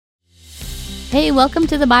Hey, welcome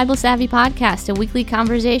to the Bible Savvy Podcast, a weekly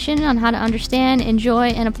conversation on how to understand,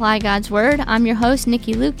 enjoy, and apply God's Word. I'm your host,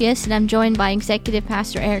 Nikki Lucas, and I'm joined by Executive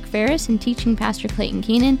Pastor Eric Ferris and Teaching Pastor Clayton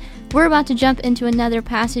Keenan. We're about to jump into another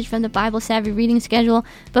passage from the Bible Savvy reading schedule,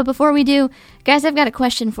 but before we do, guys, I've got a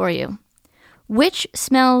question for you. Which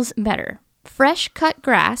smells better, fresh cut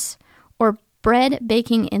grass or bread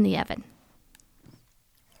baking in the oven?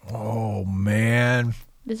 Oh, man.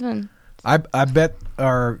 This one. I bet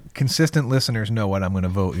our consistent listeners know what I'm going to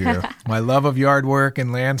vote here. My love of yard work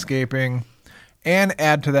and landscaping, and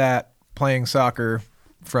add to that playing soccer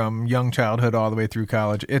from young childhood all the way through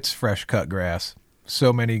college. It's fresh cut grass.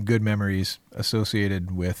 So many good memories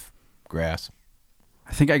associated with grass.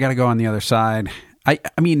 I think I got to go on the other side. I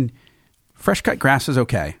mean, fresh cut grass is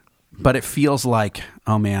okay, but it feels like,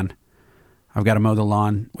 oh man, I've got to mow the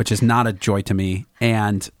lawn, which is not a joy to me.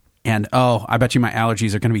 And oh, I bet you my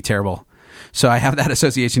allergies are going to be terrible. So I have that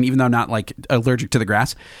association, even though I'm not like allergic to the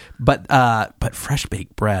grass. But fresh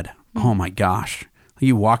baked bread, oh my gosh.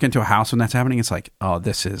 You walk into a house when that's happening, it's like, oh,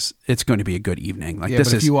 it's going to be a good evening. Like, yeah,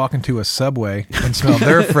 but if you walk into a Subway and smell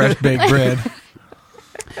their fresh baked bread.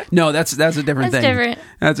 No, that's a different thing. Different.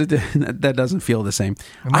 That doesn't feel the same.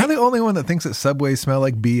 Am I the only one that thinks that Subways smell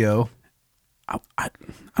like BO? I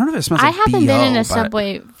don't know if it smells like I haven't BO, been in a but-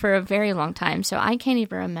 Subway for a very long time, so I can't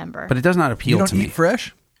even remember. But it does not appeal You don't to me. eat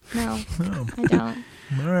fresh? No, No. I don't.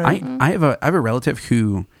 All right. I have a relative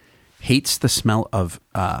who hates the smell of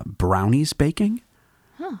brownies baking,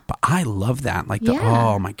 but I love that. Like, Yeah.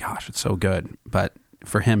 oh my gosh, it's so good. But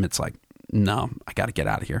for him, it's like, no, I got to get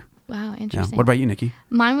out of here. Wow, Yeah. interesting. What about you, Nikki?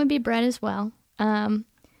 Mine would be bread as well. Now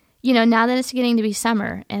that it's getting to be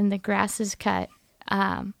summer and the grass is cut,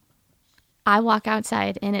 I walk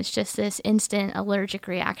outside and it's just this instant allergic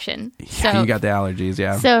reaction. Yeah, you got the allergies,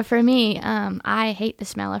 yeah. So for me, I hate the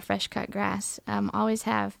smell of fresh cut grass. Always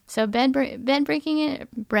have. So bread baking in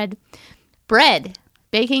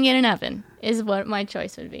an oven is what my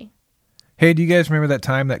choice would be. Hey, do you guys remember that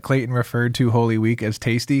time that Clayton referred to Holy Week as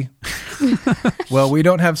tasty? Well, we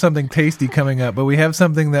don't have something tasty coming up, but we have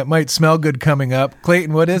something that might smell good coming up.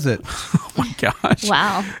 Clayton, what is it? Oh my gosh.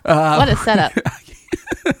 Wow. What a setup.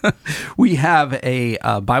 We have a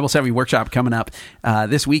Bible Savvy workshop coming up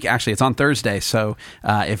this week. Actually, it's on Thursday. So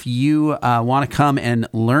if you want to come and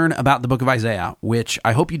learn about the book of Isaiah, which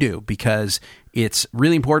I hope you do because it's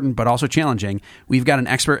really important but also challenging, we've got an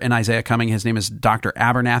expert in Isaiah coming. His name is Dr.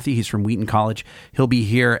 Abernathy. He's from Wheaton College. He'll be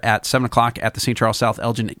here at 7 o'clock at the St. Charles South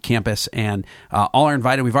Elgin campus, and all are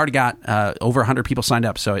invited. We've already got over 100 people signed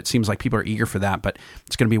up, so it seems like people are eager for that, but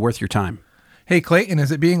it's going to be worth your time. Hey, Clayton,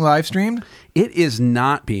 is it being live streamed? It is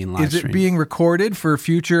not being live streamed. Is it being recorded for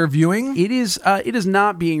future viewing? It is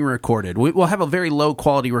not being recorded. We'll have a very low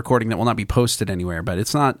quality recording that will not be posted anywhere, but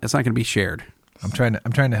it's not going to be shared. I'm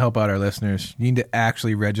trying to help out our listeners. You need to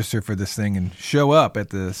actually register for this thing and show up at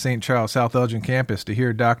the St. Charles South Elgin campus to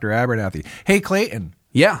hear Dr. Abernathy. Hey, Clayton.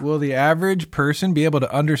 Yeah. Will the average person be able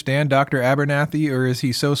to understand Dr. Abernathy, or is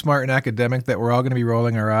he so smart and academic that we're all going to be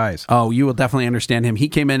rolling our eyes? Oh, you will definitely understand him. He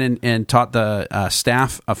came in and taught the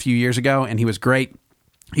staff a few years ago, and he was great.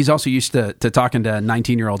 He's also used to talking to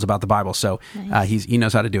 19-year-olds about the Bible, so Nice. he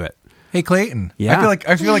knows how to do it. Hey, Clayton. Yeah.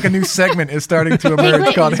 I feel like a new segment is starting to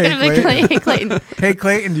emerge called Hey, Clayton. Hey, Clayton. Hey,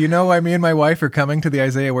 Clayton, do you know why me and my wife are coming to the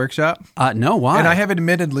Isaiah workshop? No, why? And I have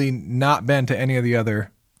admittedly not been to any of the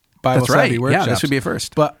other Bible That's right. Savvy workshops. Yeah, this would be a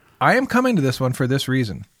first. But I am coming to this one for this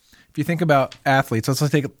reason. If you think about athletes, let's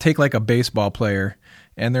take like a baseball player,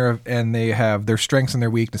 and they have their strengths and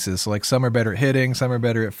their weaknesses. So like some are better at hitting, some are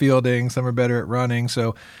better at fielding, some are better at running.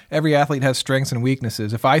 So every athlete has strengths and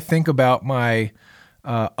weaknesses. If I think about my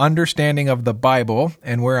understanding of the Bible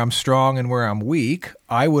and where I'm strong and where I'm weak,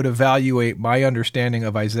 I would evaluate my understanding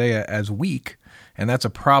of Isaiah as weak. And that's a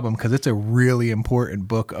problem because it's a really important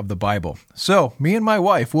book of the Bible. So me and my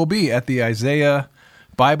wife will be at the Isaiah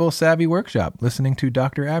Bible Savvy Workshop listening to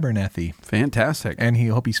Dr. Abernathy. Fantastic. And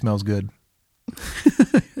hope he smells good.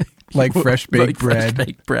 Like fresh baked bread. Fresh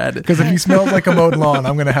baked bread. Because if he smells like a mowed lawn,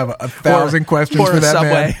 I'm going to have 1,000 questions for that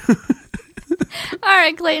Subway. man. All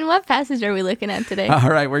right, Clayton, what passage are we looking at today? All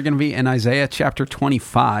right, we're going to be in Isaiah chapter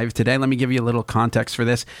 25 today. Let me give you a little context for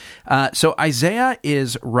this. So Isaiah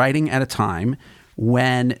is writing at a time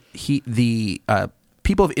when the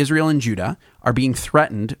people of Israel and Judah are being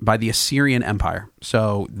threatened by the Assyrian Empire.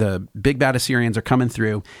 So the big bad Assyrians are coming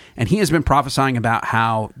through, and he has been prophesying about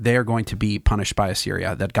how they're going to be punished by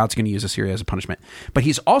Assyria, that God's going to use Assyria as a punishment. But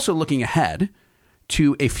he's also looking ahead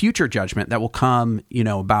to a future judgment that will come,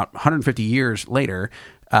 about 150 years later.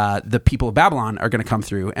 The people of Babylon are going to come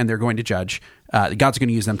through, and they're going to judge. God's going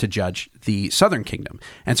to use them to judge the southern kingdom.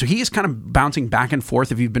 And so he is kind of bouncing back and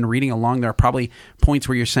forth. If you've been reading along, there are probably points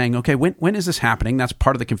where you're saying, okay, when is this happening? That's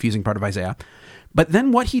part of the confusing part of Isaiah. But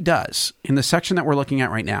then what he does in the section that we're looking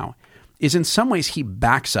at right now is in some ways he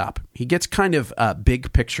backs up. He gets kind of a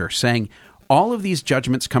big picture, saying all of these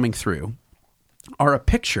judgments coming through are a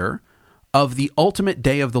picture of the ultimate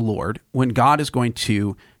day of the Lord, when God is going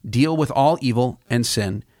to deal with all evil and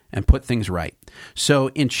sin and put things right. So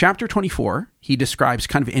in chapter 24, he describes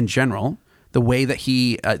kind of in general the way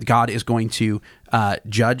that God is going to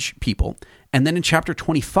judge people. And then in chapter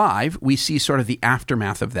 25, we see sort of the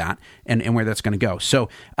aftermath of that and where that's going to go. So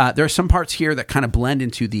there are some parts here that kind of blend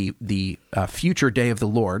into the future day of the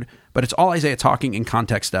Lord, but it's all Isaiah talking in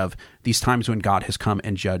context of these times when God has come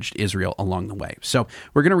and judged Israel along the way. So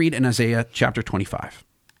we're going to read in Isaiah chapter 25.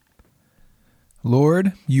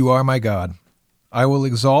 Lord, you are my God. I will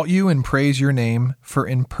exalt you and praise your name, for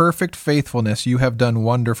in perfect faithfulness you have done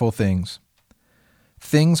wonderful things.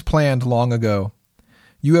 Things planned long ago.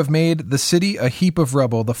 You have made the city a heap of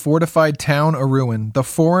rubble, the fortified town a ruin, the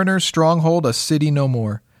foreigner's stronghold a city no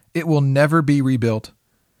more. It will never be rebuilt.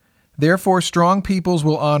 Therefore strong peoples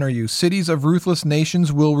will honor you, cities of ruthless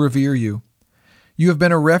nations will revere you. You have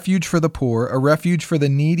been a refuge for the poor, a refuge for the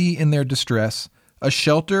needy in their distress, a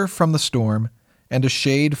shelter from the storm, and a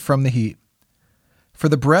shade from the heat. For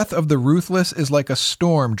the breath of the ruthless is like a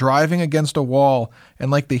storm driving against a wall, and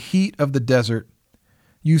like the heat of the desert.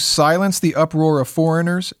 You silence the uproar of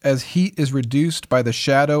foreigners as heat is reduced by the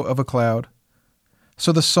shadow of a cloud.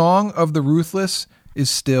 So the song of the ruthless is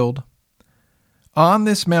stilled. On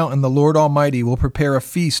this mountain the Lord Almighty will prepare a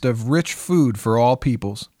feast of rich food for all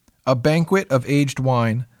peoples, a banquet of aged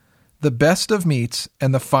wine, the best of meats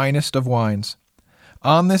and the finest of wines.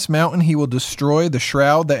 On this mountain he will destroy the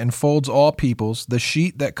shroud that enfolds all peoples, the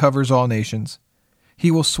sheet that covers all nations.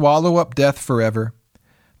 He will swallow up death forever.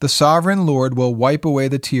 The sovereign Lord will wipe away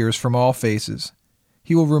the tears from all faces.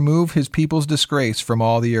 He will remove his people's disgrace from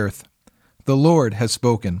all the earth. The Lord has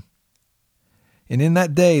spoken. And in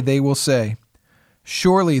that day they will say,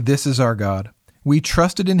 surely this is our God. We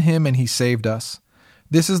trusted in him and he saved us.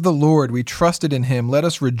 This is the Lord, we trusted in him. Let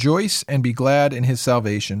us rejoice and be glad in his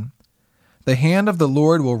salvation. The hand of the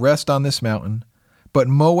Lord will rest on this mountain, but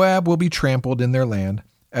Moab will be trampled in their land,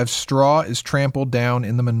 as straw is trampled down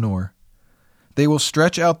in the manure. They will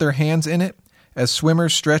stretch out their hands in it, as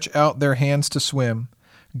swimmers stretch out their hands to swim.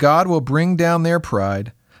 God will bring down their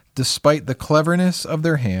pride, despite the cleverness of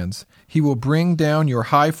their hands. He will bring down your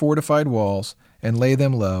high fortified walls and lay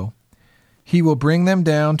them low. He will bring them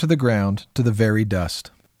down to the ground, to the very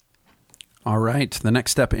dust. All right. The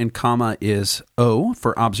next step in comma is O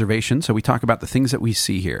for observation. So we talk about the things that we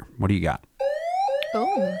see here. What do you got?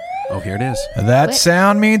 Oh, here it is. That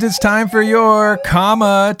sound means it's time for your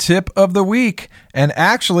comma tip of the week. And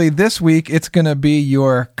actually, this week, it's going to be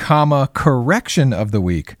your comma correction of the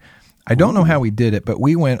week. I don't know how we did it, but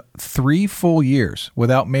we went 3 full years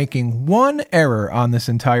without making one error on this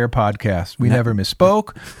entire podcast. We never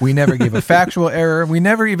misspoke. We never gave a factual error. We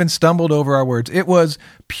never even stumbled over our words. It was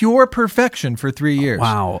pure perfection for 3 years.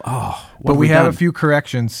 Wow. Oh, but we have a few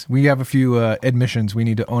corrections. We have a few admissions. We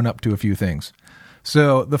need to own up to a few things.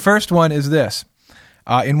 So the first one is this.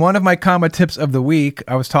 In one of my comma tips of the week,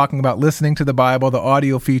 I was talking about listening to the Bible, the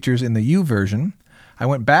audio features in the YouVersion. I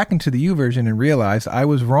went back into the YouVersion and realized I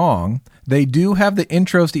was wrong. They do have the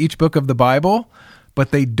intros to each book of the Bible, but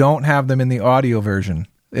they don't have them in the audio version.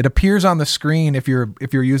 It appears on the screen if you're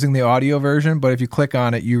using the audio version, but if you click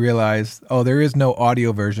on it, you realize, there is no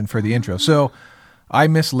audio version for the intro. So I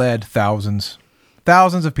misled thousands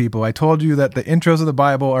of people. I told you that the intros of the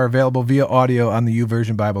Bible are available via audio on the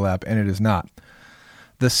YouVersion Bible app, and it is not.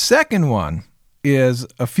 The second one is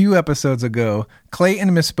a few episodes ago, Clayton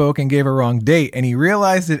misspoke and gave a wrong date, and he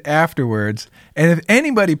realized it afterwards. And if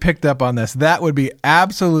anybody picked up on this, that would be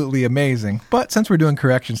absolutely amazing. But since we're doing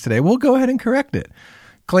corrections today, we'll go ahead and correct it.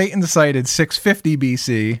 Clayton cited 650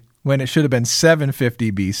 BC when it should have been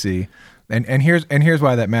 750 BC. And here's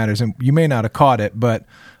why that matters. And you may not have caught it, but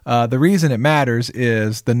the reason it matters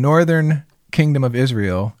is the northern kingdom of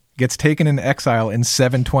Israel gets taken into exile in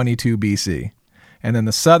 722 BC. And then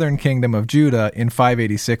the southern kingdom of Judah in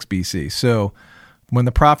 586 BC. So when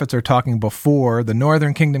the prophets are talking before the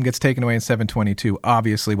northern kingdom gets taken away in 722,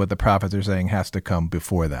 obviously what the prophets are saying has to come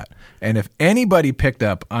before that. And if anybody picked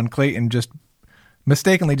up on Clayton just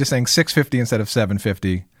mistakenly just saying 650 instead of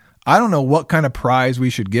 750, I don't know what kind of prize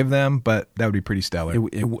we should give them, but that would be pretty stellar. It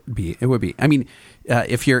would be. It would be. I mean,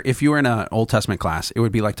 if you were in an Old Testament class, it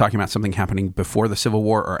would be like talking about something happening before the Civil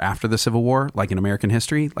War or after the Civil War, like in American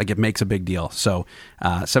history. Like, it makes a big deal. So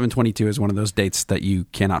 722 is one of those dates that you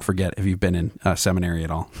cannot forget if you've been in seminary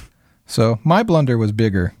at all. So my blunder was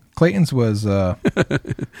bigger. Clayton's was a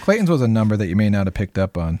number that you may not have picked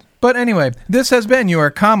up on. But anyway, this has been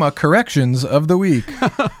your comma corrections of the week.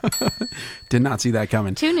 Did not see that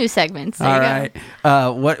coming. 2 new segments. There All you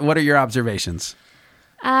right. What are your observations?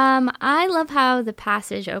 I love how the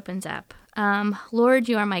passage opens up. Lord,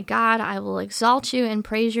 you are my God. I will exalt you and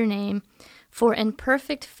praise your name. For in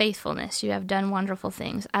perfect faithfulness you have done wonderful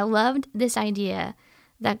things. I loved this idea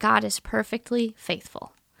that God is perfectly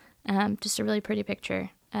faithful. Just a really pretty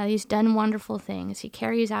picture. He's done wonderful things. He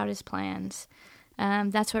carries out his plans.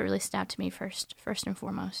 That's what really stood out to me first and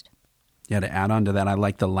foremost. Yeah, to add on to that, I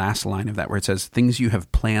like the last line of that where it says, things you have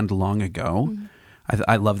planned long ago. Mm-hmm.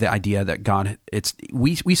 I love the idea that God,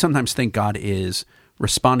 we sometimes think God is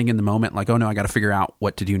responding in the moment, like, oh no, I got to figure out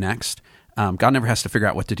what to do next. God never has to figure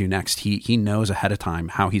out what to do next. He knows ahead of time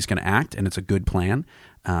how he's going to act, and it's a good plan.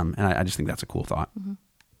 And I just think that's a cool thought. Mm-hmm.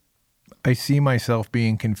 I see myself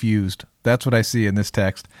being confused. That's what I see in this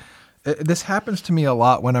text. This happens to me a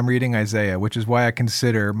lot when I'm reading Isaiah, which is why I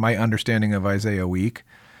consider my understanding of Isaiah weak.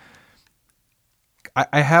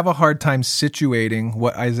 I have a hard time situating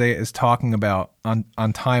what Isaiah is talking about on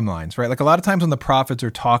timelines, right? Like, a lot of times when the prophets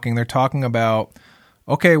are talking, they're talking about,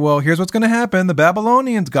 okay, well, here's what's going to happen. The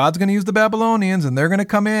Babylonians, God's going to use the Babylonians, and they're going to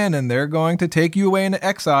come in, and they're going to take you away into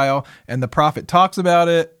exile, and the prophet talks about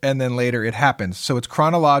it, and then later it happens. So it's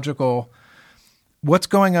chronological. What's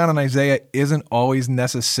going on in Isaiah isn't always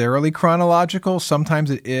necessarily chronological. Sometimes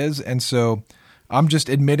it is, and so I'm just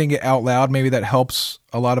admitting it out loud. Maybe that helps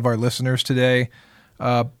a lot of our listeners today,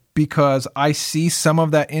 because I see some of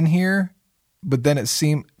that in here, but then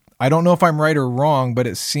I don't know if I'm right or wrong, but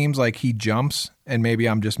it seems like he jumps, and maybe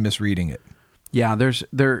I'm just misreading it. Yeah,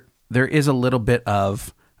 there is a little bit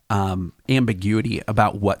of ambiguity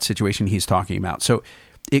about what situation he's talking about. So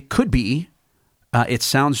it could be, it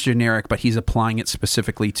sounds generic, but he's applying it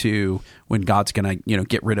specifically to when God's going to,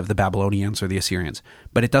 get rid of the Babylonians or the Assyrians.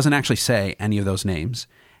 But it doesn't actually say any of those names,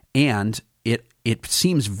 and it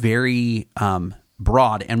seems very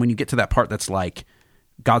broad. And when you get to that part that's like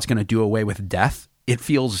God's going to do away with death, it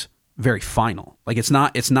feels very final. Like, it's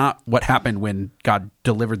not what happened when God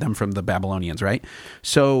delivered them from the Babylonians, right?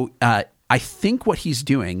 So I think what he's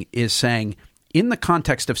doing is saying, in the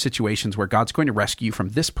context of situations where God's going to rescue you from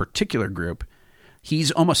this particular group,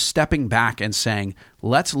 he's almost stepping back and saying,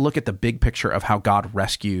 let's look at the big picture of how God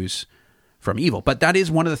rescues from evil. But that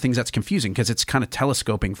is one of the things that's confusing, because it's kind of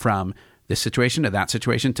telescoping from this situation to that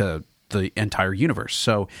situation to the entire universe.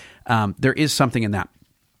 So there is something in that.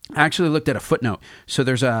 I actually looked at a footnote. So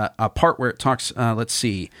there's a part where it talks,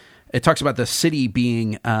 it talks about the city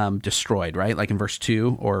being destroyed, right? Like in verse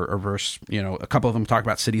 2 or verse, a couple of them talk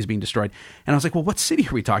about cities being destroyed. And I was like, well, what city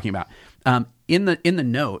are we talking about? In the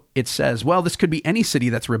note, it says, well, this could be any city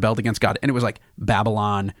that's rebelled against God. And it was like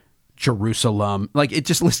Babylon, Jerusalem. Like, it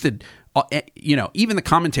just listed, even the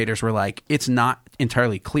commentators were like, it's not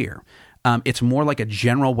entirely clear. It's more like a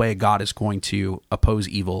general way God is going to oppose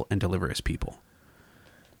evil and deliver his people.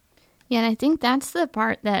 Yeah, and I think that's the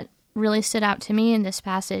part that really stood out to me in this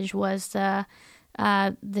passage was the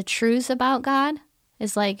truths about God,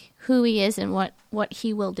 is like who he is and what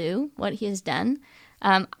he will do, what he has done.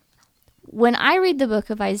 When I read the book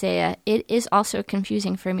of Isaiah, it is also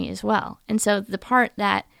confusing for me as well. And so the part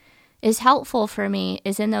that is helpful for me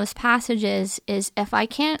is in those passages is if I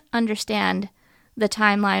can't understand the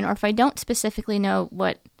timeline, or if I don't specifically know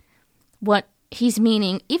what he's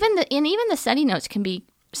meaning, even the study notes can be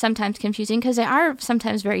sometimes confusing because they are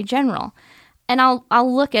sometimes very general. And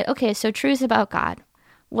I'll look at, okay, so truths about God.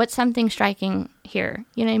 What's something striking here?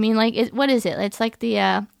 You know what I mean? Like, what is it? It's like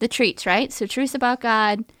the treats, right? So truths about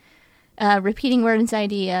God, repeating words,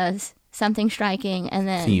 ideas, something striking, and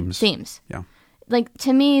then themes. Yeah. Like,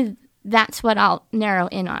 to me, that's what I'll narrow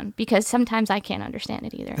in on, because sometimes I can't understand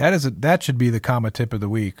it either. That should be the comma tip of the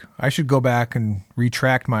week. I should go back and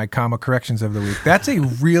retract my comma corrections of the week. That's a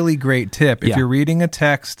really great tip. If you're reading a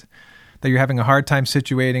text that you're having a hard time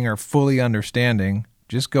situating or fully understanding,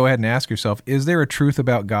 just go ahead and ask yourself, is there a truth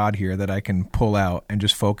about God here that I can pull out and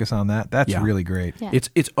just focus on that? That's really great. Yeah.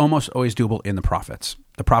 It's almost always doable in the prophets.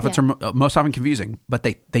 The prophets are most often confusing, but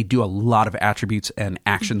they do a lot of attributes and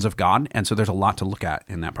actions of God, and so there's a lot to look at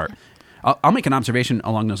in that part. I'll make an observation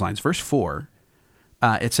along those lines. Verse 4,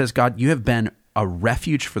 it says, God, you have been a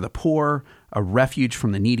refuge for the poor, a refuge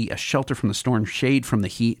from the needy, a shelter from the storm, shade from the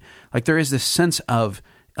heat. Like, there is this sense of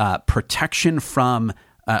protection from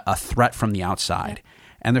a threat from the outside.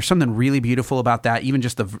 And there's something really beautiful about that, even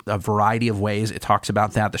just a variety of ways it talks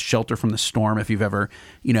about that. The shelter from the storm, if you've ever,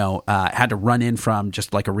 had to run in from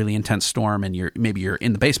just like a really intense storm, and maybe you're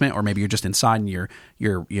in the basement, or maybe you're just inside and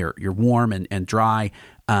you're warm and dry.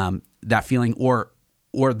 That feeling, or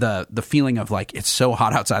the feeling of like it's so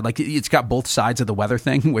hot outside. Like it's got both sides of the weather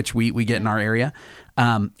thing, which we get in our area.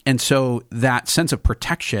 And so that sense of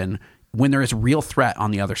protection when there is real threat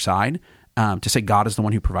on the other side, to say God is the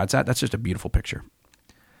one who provides that, that's just a beautiful picture.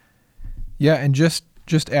 Yeah, and just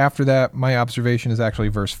after that, my observation is actually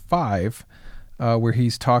verse 5, where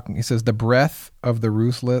he's talking. He says, "The breath of the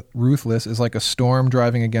ruthless is like a storm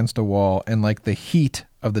driving against a wall, and like the heat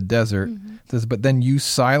of the desert." Mm-hmm. It says, "But then you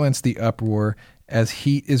silence the uproar as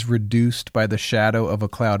heat is reduced by the shadow of a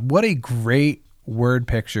cloud." What a great word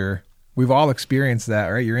picture. We've all experienced that,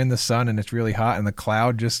 right? You're in the sun and it's really hot, and the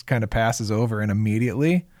cloud just kind of passes over, and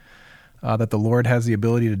immediately that the Lord has the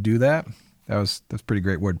ability to do that. That's a pretty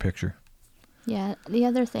great word picture. Yeah, the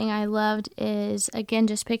other thing I loved is, again,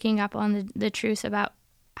 just picking up on the truth about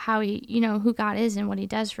how he, who God is and what he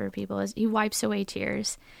does for people, is he wipes away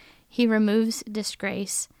tears. He removes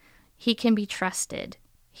disgrace. He can be trusted.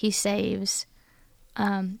 He saves.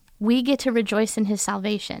 We get to rejoice in his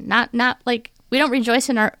salvation. Not like we don't rejoice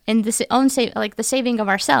in the saving of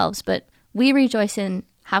ourselves, but we rejoice in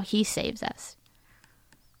how he saves us.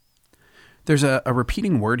 There's a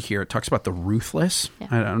repeating word here. It talks about the ruthless. Yeah.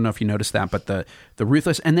 I don't know if you noticed that, but the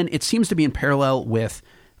ruthless. And then it seems to be in parallel with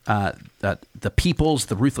the peoples,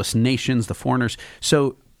 the ruthless nations, the foreigners.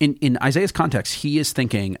 So in Isaiah's context, he is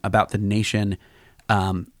thinking about the nation,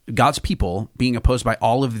 God's people being opposed by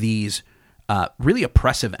all of these really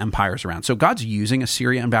oppressive empires around. So God's using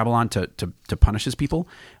Assyria and Babylon to punish his people.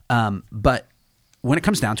 But when it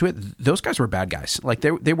comes down to it, those guys were bad guys. Like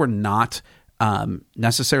they were not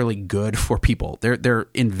necessarily good for people. They're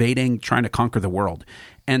invading, trying to conquer the world.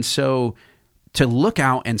 And so to look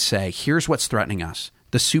out and say, here's what's threatening us,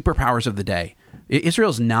 the superpowers of the day.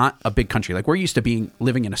 Israel's not a big country. Like we're used to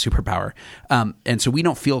living in a superpower. And so we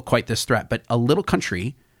don't feel quite this threat, but a little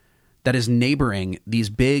country that is neighboring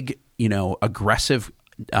these big, aggressive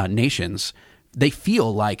nations, they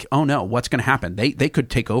feel like, oh no, what's going to happen? They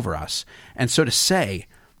could take over us. And so to say,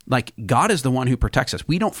 like, God is the one who protects us.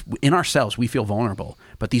 We don't, in ourselves, we feel vulnerable.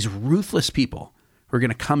 But these ruthless people who are going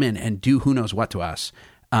to come in and do who knows what to us,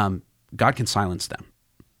 God can silence them.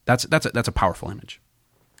 That's a powerful image.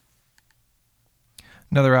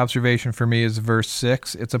 Another observation for me is verse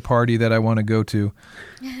 6. It's a party that I want to go to.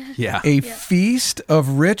 Yeah. A feast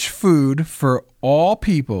of rich food for all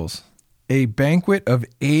peoples, a banquet of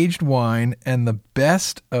aged wine, and the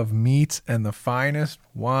best of meats and the finest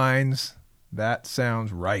wines. That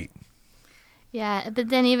sounds right. Yeah, but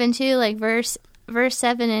then even too, like verse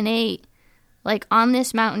 7 and 8, like on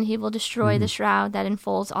this mountain he will destroy the shroud that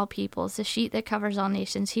enfolds all peoples, the sheet that covers all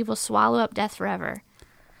nations. He will swallow up death forever.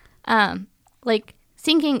 Like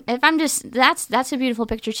thinking, if I'm just, that's a beautiful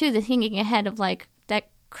picture too. The thinking ahead of like that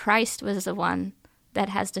Christ was the one that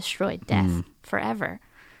has destroyed death forever.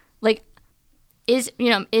 Like, is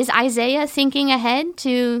Isaiah thinking ahead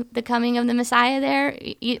to the coming of the Messiah there,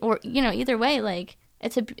 or either way, like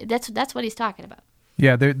that's what he's talking about.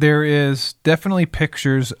 Yeah, there is definitely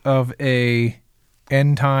pictures of a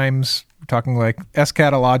end times, talking like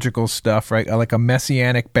eschatological stuff, right? Like a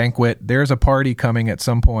messianic banquet. There's a party coming at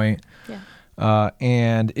some point. Yeah.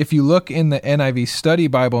 And if you look in the NIV Study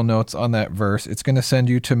Bible notes on that verse, it's going to send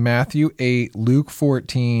you to Matthew 8, Luke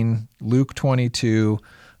 14, Luke 22.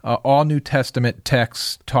 All New Testament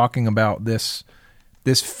texts talking about this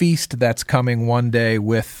feast that's coming one day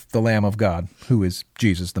with the Lamb of God, who is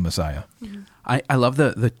Jesus the Messiah. Mm-hmm. I love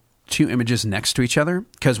the two images next to each other,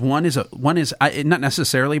 because one is not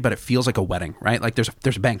necessarily, but it feels like a wedding, right? Like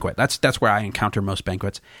there's a banquet. That's where I encounter most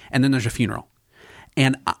banquets, and then there's a funeral.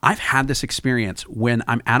 And I've had this experience when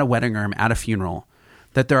I'm at a wedding or I'm at a funeral,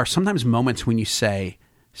 that there are sometimes moments when you say,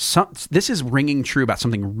 this is ringing true about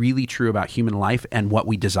something really true about human life and what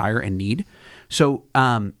we desire and need. So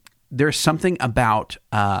there's something about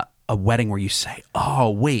a wedding where you say, oh,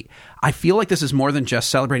 wait, I feel like this is more than just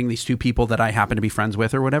celebrating these two people that I happen to be friends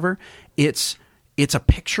with or whatever. It's a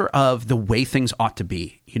picture of the way things ought to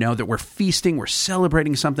be, that we're feasting, we're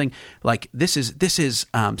celebrating something. Like this is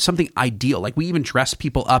something ideal. Like we even dress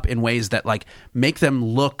people up in ways that like make them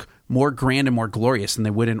look more grand and more glorious than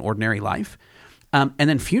they would in ordinary life. And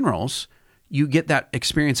then funerals, you get that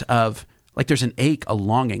experience of like there's an ache, a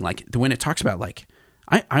longing. Like when it talks about like,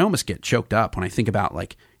 I almost get choked up when I think about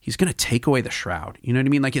like he's going to take away the shroud. You know what I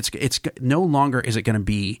mean? Like it's no longer is it going to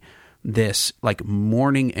be this like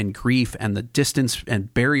mourning and grief and the distance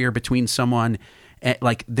and barrier between someone.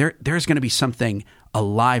 Like there's going to be something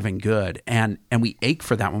alive and good, and we ache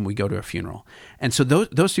for that when we go to a funeral. And so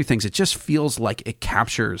those two things, it just feels like it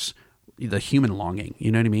captures the human longing.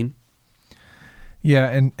 You know what I mean? Yeah,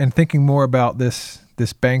 and thinking more about this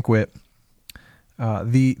banquet,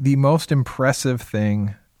 the most impressive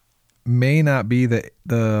thing may not be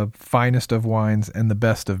the finest of wines and the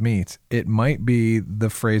best of meats. It might be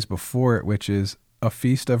the phrase before it, which is a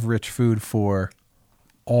feast of rich food for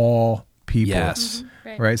all people. Yes.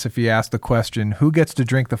 Mm-hmm. Right? So if you ask the question, who gets to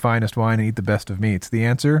drink the finest wine and eat the best of meats? The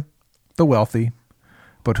answer, the wealthy.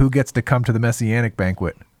 But who gets to come to the Messianic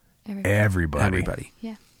banquet? Everybody.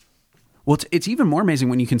 Yeah. Well, it's even more amazing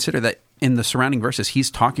when you consider that in the surrounding verses, he's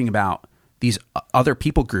talking about these other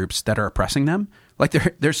people groups that are oppressing them. Like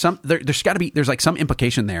there's got to be, there's like some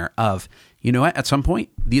implication there of, you know what, at some point,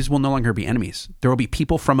 these will no longer be enemies. There will be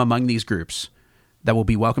people from among these groups that will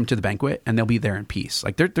be welcome to the banquet, and they'll be there in peace.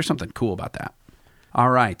 Like there's something cool about that.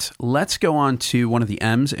 All right, let's go on to one of the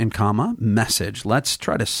M's in comma, message. Let's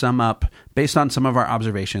try to sum up, based on some of our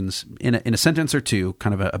observations, in a sentence or two,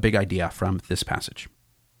 kind of a big idea from this passage.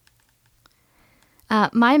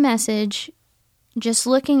 My message, just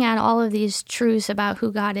looking at all of these truths about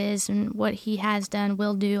who God is and what he has done,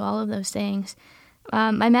 will do, all of those things,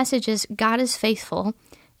 my message is God is faithful.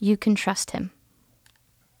 You can trust him.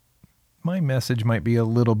 My message might be a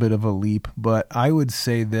little bit of a leap, but I would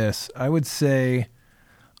say this. I would say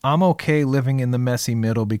I'm okay living in the messy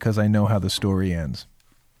middle because I know how the story ends.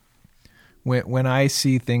 When I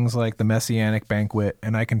see things like the Messianic banquet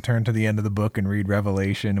and I can turn to the end of the book and read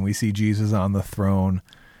Revelation and we see Jesus on the throne,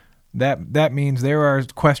 that means there are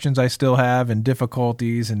questions I still have and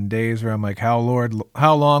difficulties and days where I'm like, how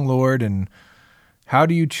long, Lord? And how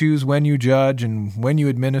do you choose when you judge and when you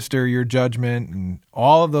administer your judgment, and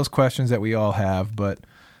all of those questions that we all have. But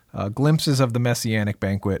glimpses of the Messianic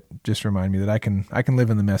banquet just remind me that I can live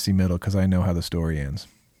in the messy middle because I know how the story ends.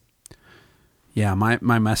 Yeah, my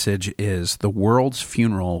message is the world's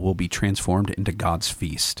funeral will be transformed into God's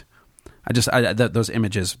feast. Those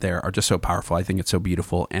images there are just so powerful. I think it's so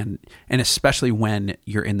beautiful, and especially when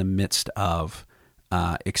you're in the midst of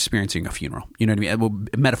experiencing a funeral, you know what I mean? Well,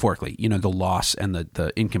 metaphorically, you know, the loss and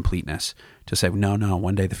the incompleteness, to say, no,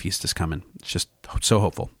 one day the feast is coming. It's just so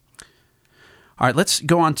hopeful. All right, let's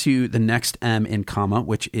go on to the next M in comma,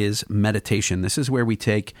 which is meditation. This is where we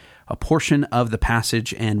take a portion of the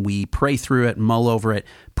passage and we pray through it, mull over it,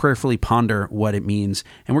 prayerfully ponder what it means.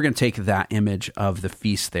 And we're going to take that image of the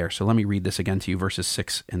feast there. So let me read this again to you, verses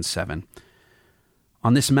 6 and 7.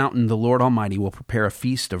 On this mountain, the Lord Almighty will prepare a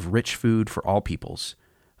feast of rich food for all peoples,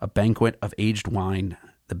 a banquet of aged wine,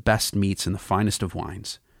 the best meats and the finest of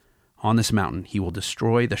wines. On this mountain, he will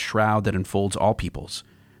destroy the shroud that enfolds all peoples,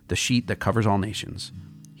 the sheet that covers all nations.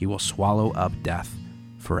 He will swallow up death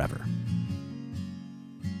forever.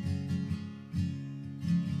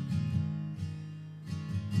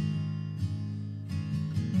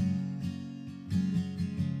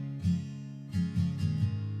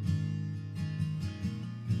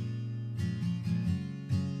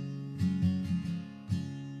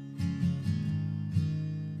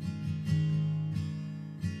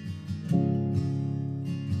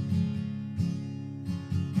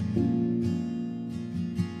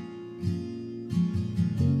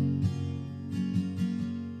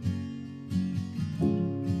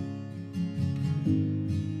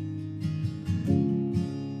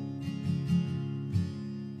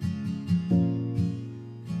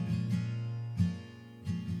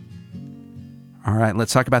 All right,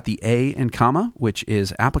 let's talk about the A in comma, which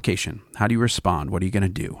is application. How do you respond? What are you going to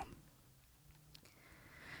do?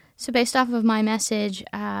 So based off of my message,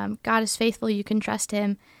 God is faithful, you can trust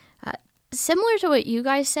him. Similar to what you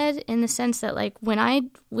guys said, in the sense that, like,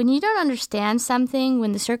 when you don't understand something,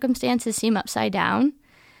 when the circumstances seem upside down,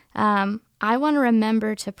 I want to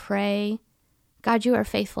remember to pray, God, you are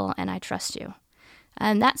faithful and I trust you.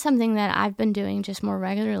 And that's something that I've been doing just more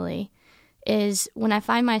regularly, is when I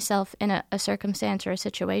find myself in a circumstance or a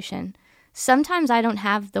situation, sometimes I don't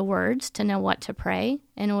have the words to know what to pray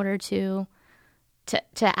in order to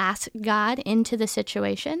ask God into the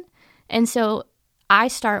situation. And so I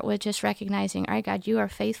start with just recognizing, all right, God, you are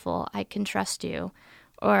faithful. I can trust you.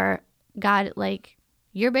 Or, God, like,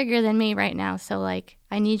 you're bigger than me right now. So, like,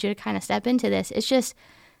 I need you to kind of step into this. It's just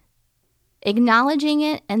acknowledging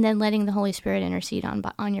it and then letting the Holy Spirit intercede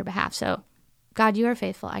on your behalf. So, God, you are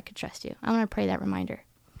faithful. I can trust you. I want to pray that reminder.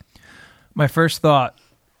 My first thought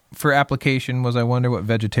for application was, I wonder what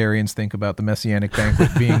vegetarians think about the Messianic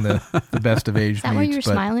banquet being the best of aged meats. Is that why you were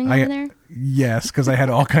smiling over there? Yes, because I had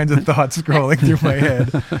all kinds of thoughts scrolling through my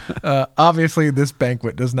head. Obviously, this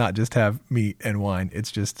banquet does not just have meat and wine.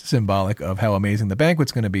 It's just symbolic of how amazing the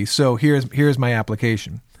banquet's going to be. So here's my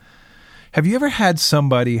application. Have you ever had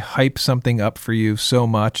somebody hype something up for you so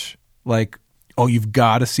much, like, oh, you've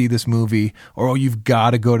got to see this movie, or oh, you've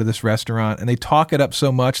got to go to this restaurant, and they talk it up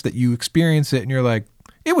so much that you experience it and you're like,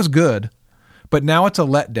 it was good, but now it's a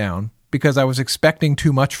letdown because I was expecting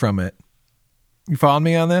too much from it. You following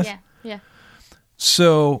me on this? Yeah.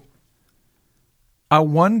 So I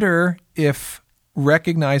wonder if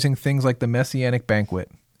recognizing things like the Messianic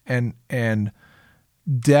banquet and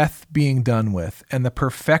death being done with and the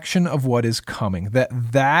perfection of what is coming,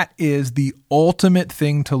 that is the ultimate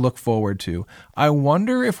thing to look forward to. I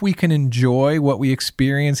wonder if we can enjoy what we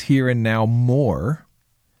experience here and now more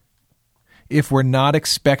if we're not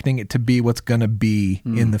expecting it to be what's going to be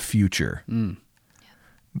in the future.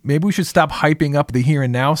 Maybe we should stop hyping up the here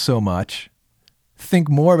and now so much. Think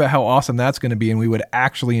more about how awesome that's going to be, and we would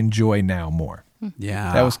actually enjoy now more.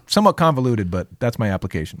 Yeah. That was somewhat convoluted, but that's my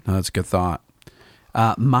application. No, that's a good thought.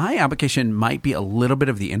 My application might be a little bit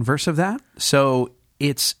of the inverse of that. So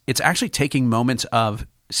it's actually taking moments of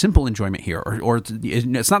simple enjoyment here, or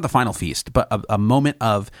it's not the final feast, but a moment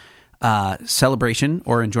of celebration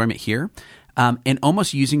or enjoyment here, and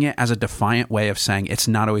almost using it as a defiant way of saying it's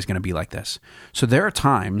not always going to be like this. So there are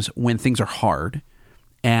times when things are hard,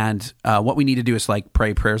 and what we need to do is like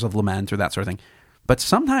pray prayers of lament or that sort of thing. But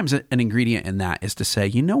sometimes an ingredient in that is to say,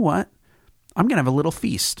 you know what? I'm going to have a little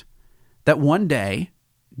feast. That one day,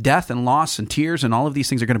 death and loss and tears and all of these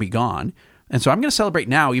things are going to be gone. And so I'm going to celebrate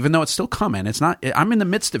now, even though it's still coming. It's not, I'm in the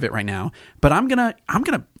midst of it right now, but I'm going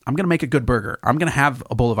to make a good burger. I'm going to have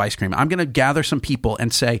a bowl of ice cream. I'm going to gather some people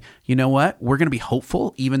and say, you know what? We're going to be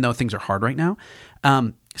hopeful, even though things are hard right now.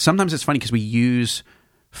 Sometimes it's funny because we use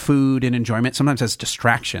food and enjoyment sometimes as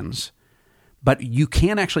distractions, but you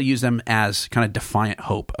can actually use them as kind of defiant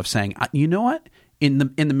hope of saying, you know what? In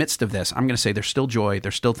the midst of this, I'm going to say there's still joy,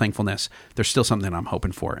 there's still thankfulness, there's still something that I'm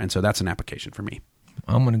hoping for. And so that's an application for me.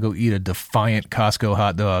 I'm going to go eat a defiant Costco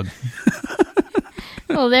hot dog.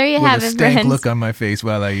 Well, there you have it, with a stank friends. look on my face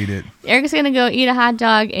while I eat it. Eric's going to go eat a hot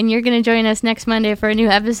dog, and you're going to join us next Monday for a new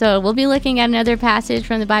episode. We'll be looking at another passage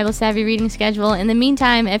from the Bible Savvy reading schedule. In the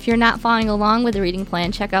meantime, if you're not following along with the reading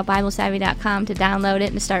plan, check out BibleSavvy.com to download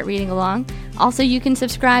it and start reading along. Also, you can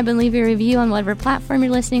subscribe and leave a review on whatever platform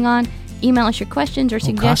you're listening on. Email us your questions or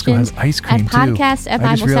suggestions Costco has ice cream at podcast@BibleSavvy.com.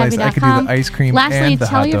 I just realized I could do the ice cream Lastly, and the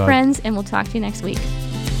tell hot your dog. friends, and we'll talk to you next week.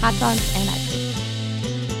 Hot dogs and ice cream.